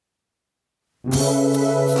Today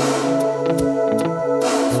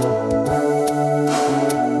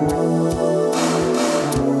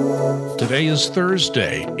is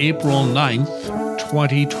Thursday, April 9th,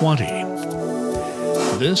 2020.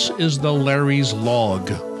 This is the Larry's Log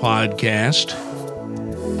podcast.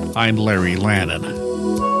 I'm Larry Lannon.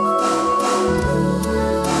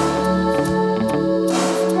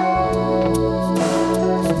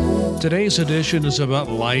 Today's edition is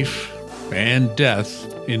about life and death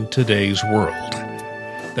in today's world.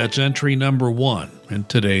 That's entry number 1 in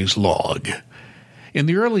today's log. In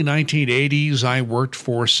the early 1980s, I worked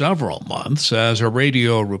for several months as a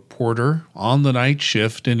radio reporter on the night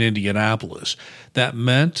shift in Indianapolis. That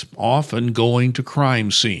meant often going to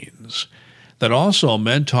crime scenes. That also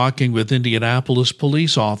meant talking with Indianapolis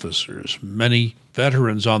police officers. Many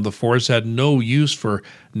veterans on the force had no use for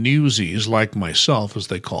newsies like myself, as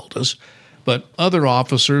they called us, but other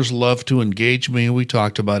officers loved to engage me, and we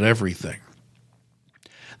talked about everything.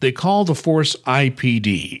 They called the force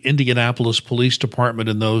IPD, Indianapolis Police Department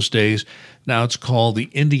in those days. Now it's called the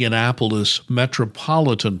Indianapolis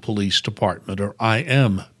Metropolitan Police Department, or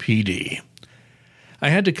IMPD. I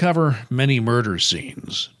had to cover many murder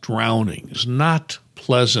scenes, drownings, not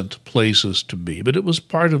pleasant places to be, but it was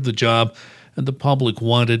part of the job, and the public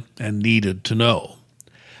wanted and needed to know.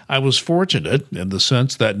 I was fortunate in the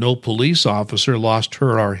sense that no police officer lost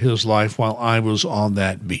her or his life while I was on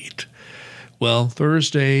that beat. Well,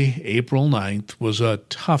 Thursday, April 9th, was a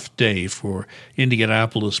tough day for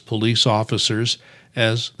Indianapolis police officers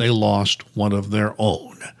as they lost one of their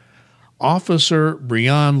own. Officer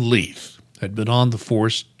Breon Leith had been on the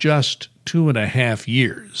force just 2.5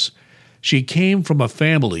 years. She came from a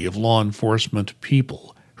family of law enforcement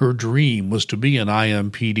people. Her dream was to be an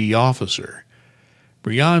IMPD officer.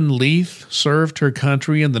 Breon Leith served her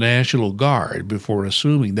country in the National Guard before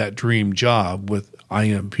assuming that dream job with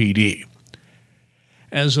IMPD.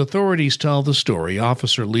 As authorities tell the story,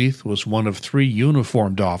 Officer Leith was one of 3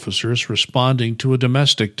 uniformed officers responding to a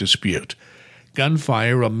domestic dispute.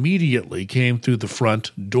 Gunfire immediately came through the front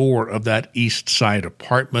door of that East Side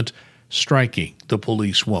apartment, striking the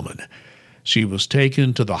policewoman. She was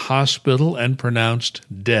taken to the hospital and pronounced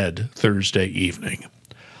dead Thursday evening.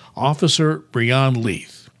 Officer Breon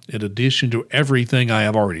Leith, in addition to everything I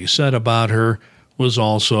have already said about her, was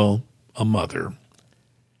also a mother.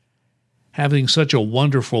 Having such a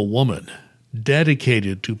wonderful woman,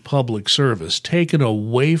 dedicated to public service, taken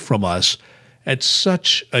away from us at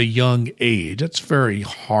such a young age, it's very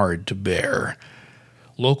hard to bear.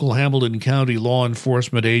 Local Hamilton County law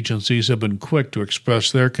enforcement agencies have been quick to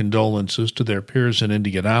express their condolences to their peers in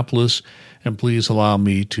Indianapolis, and please allow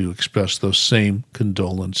me to express those same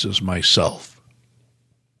condolences myself.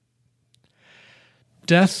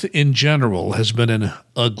 Death in general has been an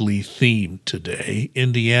ugly theme today.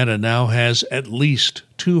 Indiana now has at least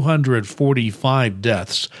 245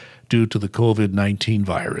 deaths due to the COVID-19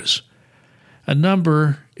 virus. A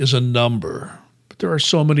number is a number, but there are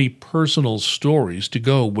so many personal stories to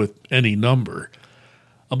go with any number.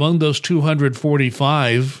 Among those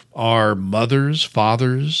 245 are mothers,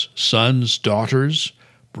 fathers, sons, daughters,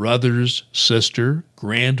 brothers, sister,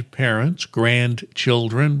 grandparents,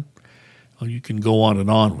 grandchildren. You can go on and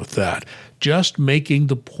on with that, just making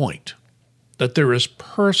the point that there is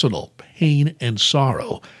personal pain and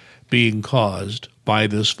sorrow being caused by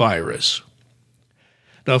this virus.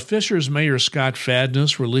 Now, Fishers Mayor Scott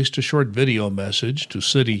Fadness released a short video message to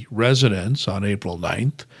city residents on April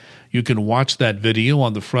 9th. You can watch that video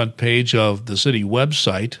on the front page of the city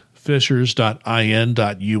website, fishers.in.us.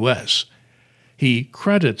 He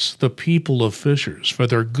credits the people of Fishers for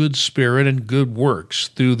their good spirit and good works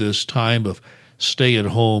through this time of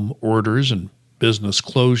stay-at-home orders and business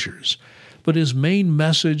closures. But his main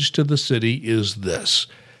message to the city is this: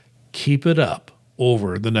 keep it up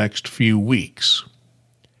over the next few weeks.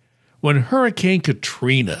 When Hurricane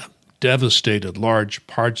Katrina devastated large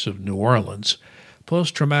parts of New Orleans,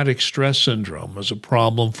 post-traumatic stress syndrome was a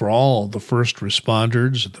problem for all the first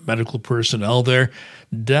responders and the medical personnel there.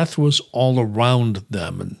 Death was all around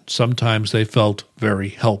them, and sometimes they felt very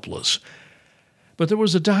helpless. But there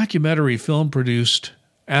was a documentary film produced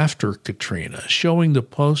after Katrina showing the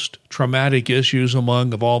post-traumatic issues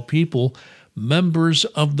among, of all people, members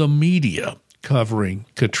of the media covering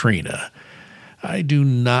Katrina. I do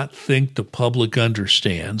not think the public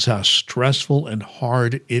understands how stressful and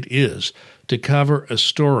hard it is to cover a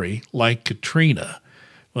story like Katrina.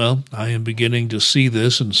 Well, I am beginning to see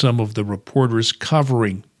this in some of the reporters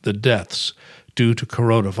covering the deaths due to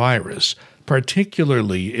coronavirus,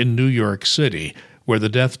 particularly in New York City, where the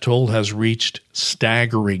death toll has reached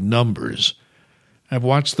staggering numbers. I've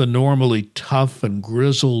watched the normally tough and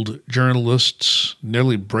grizzled journalists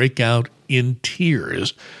nearly break out in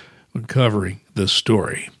tears when covering this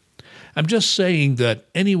story. I'm just saying that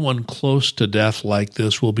anyone close to death like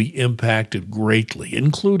this will be impacted greatly,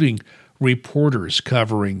 including reporters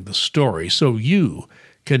covering the story, so you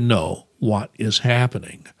can know what is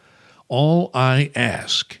happening. All I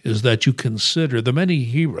ask is that you consider the many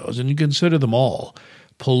heroes, and you consider them all: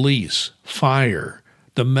 police, fire,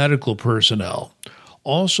 the medical personnel.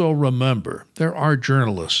 Also remember, there are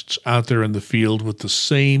journalists out there in the field with the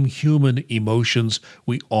same human emotions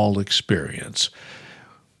we all experience.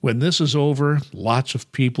 When this is over, lots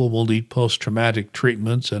of people will need post-traumatic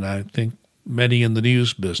treatments, and I think many in the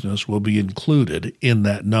news business will be included in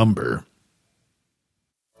that number.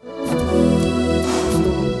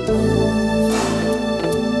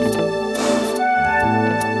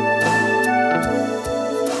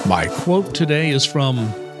 My quote today is from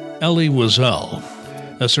Elie Wiesel,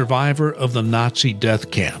 a survivor of the Nazi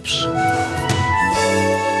death camps.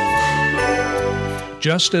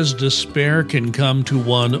 Just as despair can come to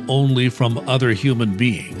one only from other human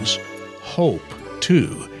beings, hope,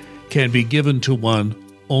 too, can be given to one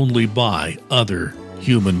only by other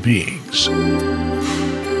human beings.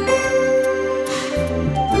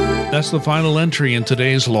 That's the final entry in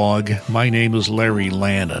today's log. My name is Larry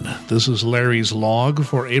Lannon. This is Larry's log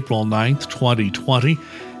for April 9th, 2020.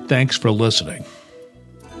 Thanks for listening.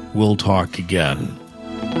 We'll talk again.